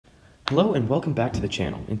Hello and welcome back to the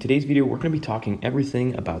channel. In today's video, we're going to be talking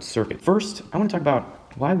everything about circuits. First, I want to talk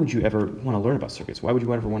about why would you ever want to learn about circuits? Why would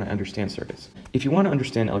you ever want to understand circuits? If you want to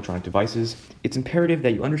understand electronic devices, it's imperative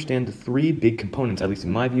that you understand the three big components, at least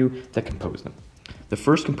in my view, that compose them. The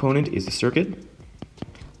first component is the circuit,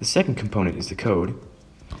 the second component is the code,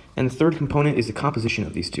 and the third component is the composition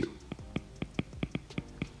of these two.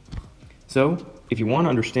 So, if you want to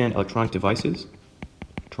understand electronic devices,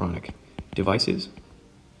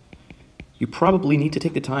 you probably need to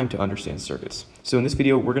take the time to understand circuits. So in this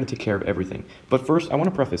video, we're going to take care of everything. But first, I want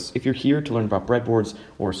to preface, if you're here to learn about breadboards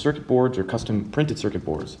or circuit boards or custom printed circuit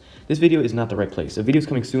boards, this video is not the right place. A video is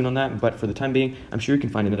coming soon on that, but for the time being, I'm sure you can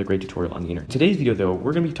find another great tutorial on the internet. Today's video, though,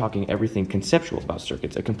 we're going to be talking everything conceptual about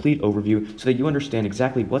circuits, a complete overview so that you understand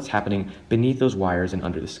exactly what's happening beneath those wires and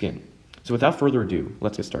under the skin. So without further ado,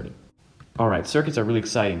 let's get started. Alright, circuits are really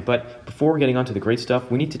exciting, but before getting on to the great stuff,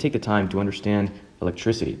 we need to take the time to understand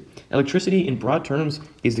electricity. Electricity, in broad terms,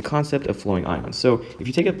 is the concept of flowing ions. So if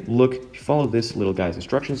you take a look, if you follow this little guy's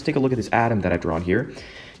instructions, take a look at this atom that I've drawn here.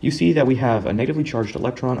 You see that we have a negatively charged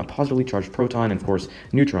electron, a positively charged proton, and of course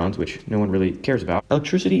neutrons, which no one really cares about.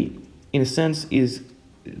 Electricity, in a sense, is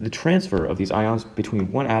the transfer of these ions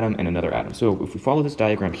between one atom and another atom. So if we follow this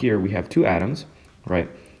diagram here, we have two atoms, right?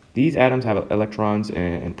 These atoms have electrons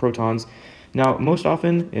and protons. Now, most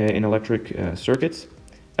often in electric circuits,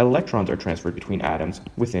 electrons are transferred between atoms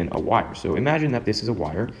within a wire. So imagine that this is a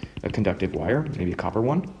wire, a conductive wire, maybe a copper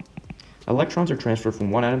one. Electrons are transferred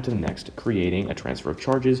from one atom to the next, creating a transfer of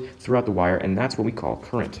charges throughout the wire, and that's what we call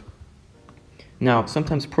current. Now,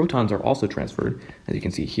 sometimes protons are also transferred, as you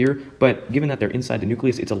can see here, but given that they're inside the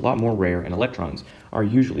nucleus, it's a lot more rare, and electrons are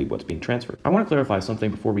usually what's being transferred. I want to clarify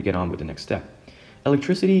something before we get on with the next step.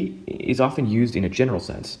 Electricity is often used in a general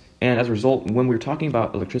sense, and as a result, when we're talking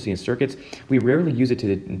about electricity in circuits, we rarely use it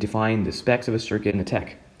to define the specs of a circuit in the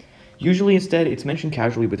tech. Usually, instead, it's mentioned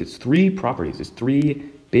casually with its three properties, its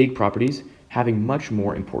three big properties, having much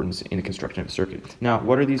more importance in the construction of a circuit. Now,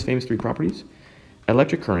 what are these famous three properties?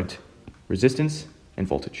 Electric current, resistance, and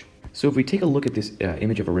voltage. So if we take a look at this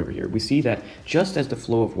image of a river here, we see that just as the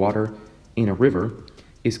flow of water in a river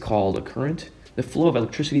is called a current, the flow of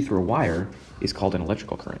electricity through a wire is called an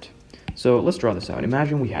electrical current. So let's draw this out.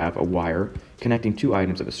 Imagine we have a wire connecting two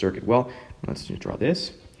items of a circuit. Well, let's just draw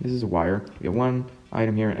this. This is a wire. We have one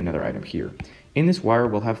item here and another item here. In this wire,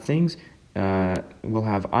 we'll have we'll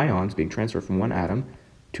have ions being transferred from one atom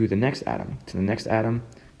to the next atom, to the next atom,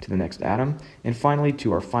 to the next atom, and finally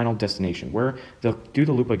to our final destination, where they'll do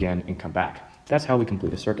the loop again and come back. That's how we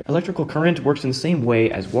complete a circuit. Electrical current works in the same way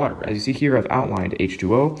as water. As you see here, I've outlined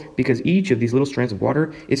H2O because each of these little strands of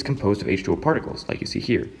water is composed of H2O particles, like you see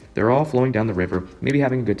here. They're all flowing down the river, maybe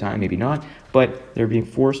having a good time, maybe not, but they're being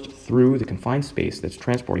forced through the confined space that's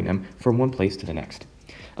transporting them from one place to the next.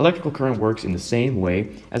 Electrical current works in the same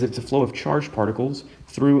way as it's a flow of charged particles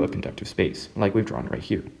through a conductive space, like we've drawn right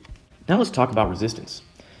here. Now let's talk about resistance.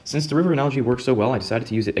 Since the river analogy works so well, I decided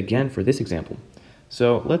to use it again for this example.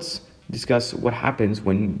 So let's discuss what happens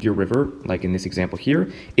when your river, like in this example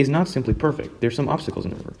here, is not simply perfect. There's some obstacles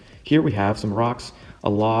in the river. Here we have some rocks, a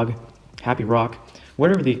log, happy rock.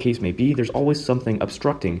 Whatever the case may be, there's always something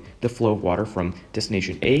obstructing the flow of water from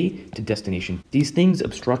destination A to destination B. These things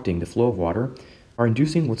obstructing the flow of water are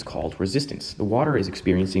inducing what's called resistance. The water is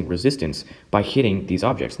experiencing resistance by hitting these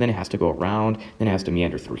objects. Then it has to go around, then it has to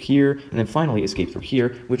meander through here, and then finally escape through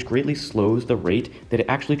here, which greatly slows the rate that it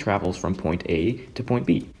actually travels from point A to point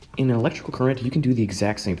B. In an electrical current, you can do the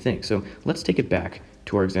exact same thing. So let's take it back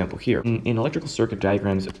to our example here. In electrical circuit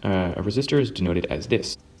diagrams, a resistor is denoted as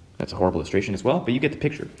this. That's a horrible illustration as well, but you get the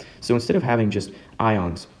picture. So instead of having just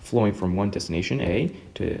ions flowing from one destination A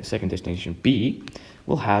to a second destination B,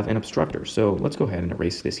 we'll have an obstructor. So let's go ahead and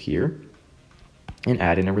erase this here and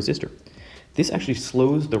add in a resistor. This actually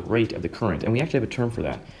slows the rate of the current, and we actually have a term for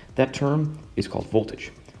that. That term is called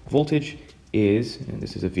voltage. Voltage is, and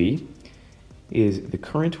this is a V, is the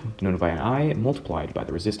current denoted by an I multiplied by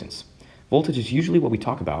the resistance. Voltage is usually what we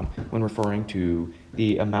talk about when referring to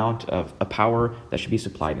the amount of power that should be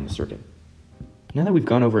supplied in the circuit. Now that we've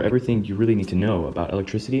gone over everything you really need to know about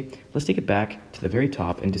electricity, let's take it back to the very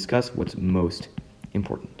top and discuss what's most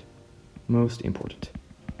important. So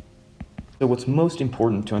what's most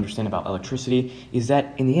important to understand about electricity is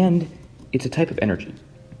that in the end, it's a type of energy.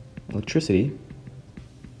 Electricity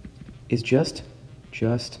is just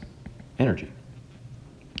energy.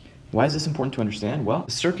 Why is this important to understand? Well,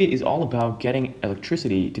 the circuit is all about getting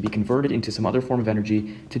electricity to be converted into some other form of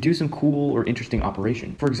energy to do some cool or interesting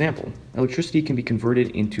operation. For example, electricity can be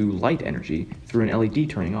converted into light energy through an LED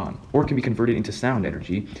turning on, or it can be converted into sound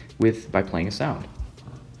energy by playing a sound.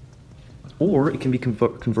 or it can be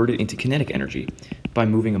converted into kinetic energy by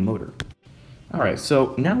moving a motor. Alright,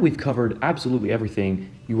 so now we've covered absolutely everything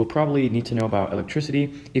you will probably need to know about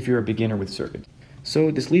electricity if you're a beginner with circuits. So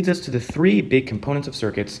this leads us to the three big components of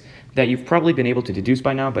circuits that you've probably been able to deduce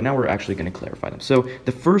by now, but now we're actually going to clarify them. So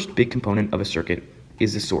the first big component of a circuit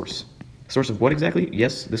is the source. Source of what exactly?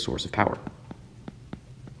 Yes, the source of power.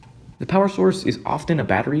 The power source is often a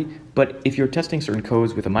battery, but if you're testing certain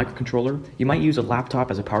codes with a microcontroller, you might use a laptop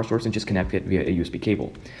as a power source and just connect it via a USB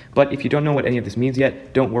cable. But if you don't know what any of this means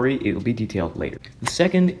yet, don't worry, it will be detailed later. The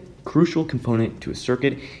second crucial component to a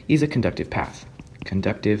circuit is a conductive path.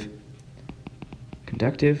 Conductive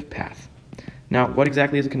path. Now, what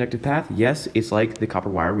exactly is a conductive path? Yes, it's like the copper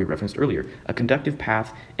wire we referenced earlier. A conductive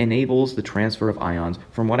path enables the transfer of ions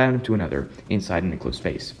from one atom to another inside an enclosed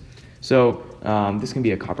space. So this can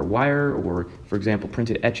be a copper wire or, for example,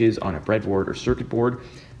 printed etches on a breadboard or circuit board.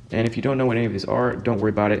 And if you don't know what any of these are, don't worry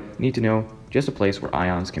about it. You need to know just a place where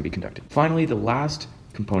ions can be conducted. Finally, the last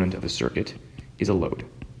component of a circuit is a load.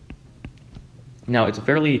 Now, it's a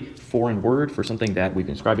fairly foreign word for something that we've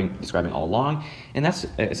been describing all along, and that's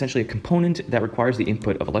essentially a component that requires the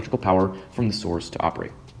input of electrical power from the source to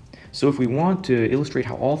operate. So if we want to illustrate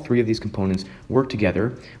how all three of these components work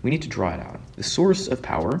together, we need to draw it out. The source of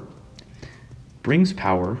power brings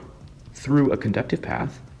power through a conductive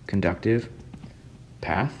path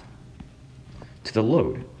to the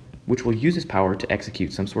load, which will use this power to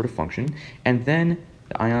execute some sort of function, and then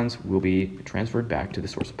the ions will be transferred back to the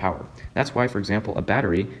source of power. That's why, for example, a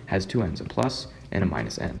battery has two ends, a plus and a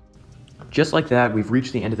minus end. Just like that, we've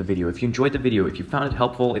reached the end of the video. If you enjoyed the video, if you found it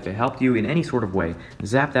helpful, if it helped you in any sort of way,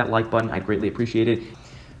 zap that like button. I'd greatly appreciate it.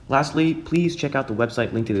 Lastly, please check out the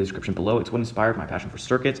website linked in the description below. It's what inspired my passion for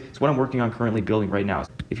circuits. It's what I'm working on currently building right now.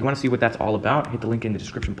 If you want to see what that's all about, hit the link in the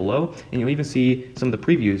description below, and you'll even see some of the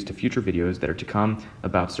previews to future videos that are to come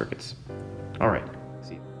about circuits. All right.